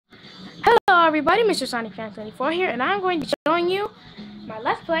everybody, Mr. Sonic Fan 24 here, and I'm going to be showing you my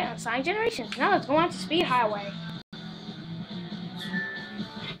Let's Play on Sonic Generations. Now let's go on to Speed Highway.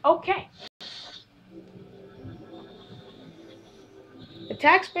 Okay.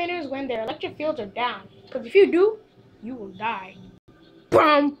 Attack spinners when their electric fields are down, because if you do, you will die.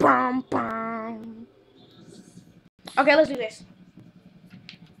 Bum, bum, bum. Okay, let's do this.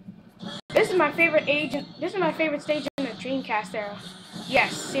 This is my favorite This is my favorite stage in the Dreamcast era.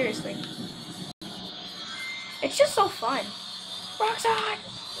 Yes, seriously. It's just so fun. Roxanne!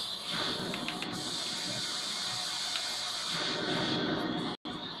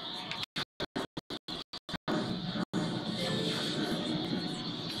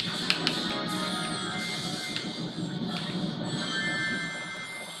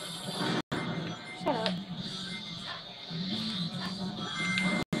 Shut up.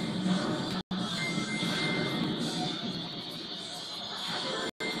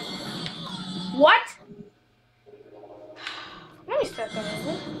 What? Let me start that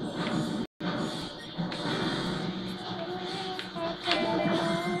over.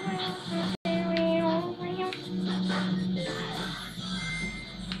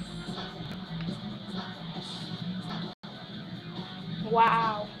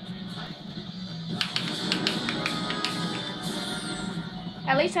 Wow.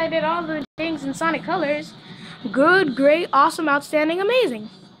 At least I did all the things in Sonic Colors. Good, great, awesome, outstanding, amazing.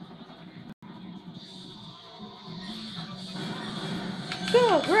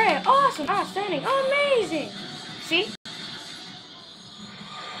 Good, great, awesome, outstanding, amazing. See?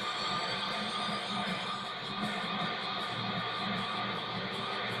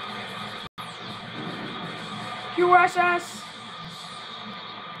 You rush us.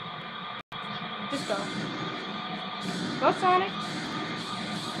 Just go. Go, Sonic.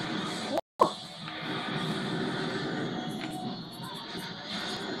 Whoa.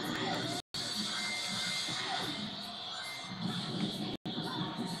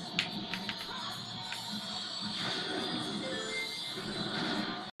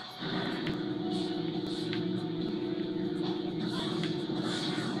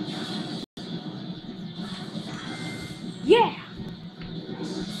 Yeah.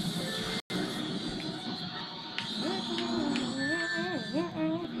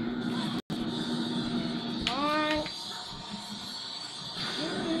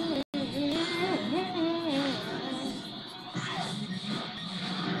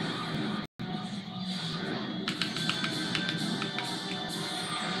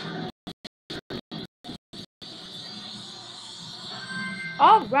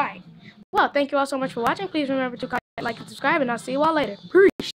 All right. Well, thank you all so much for watching. Please remember to comment, like, and subscribe, and I'll see you all later. Peace.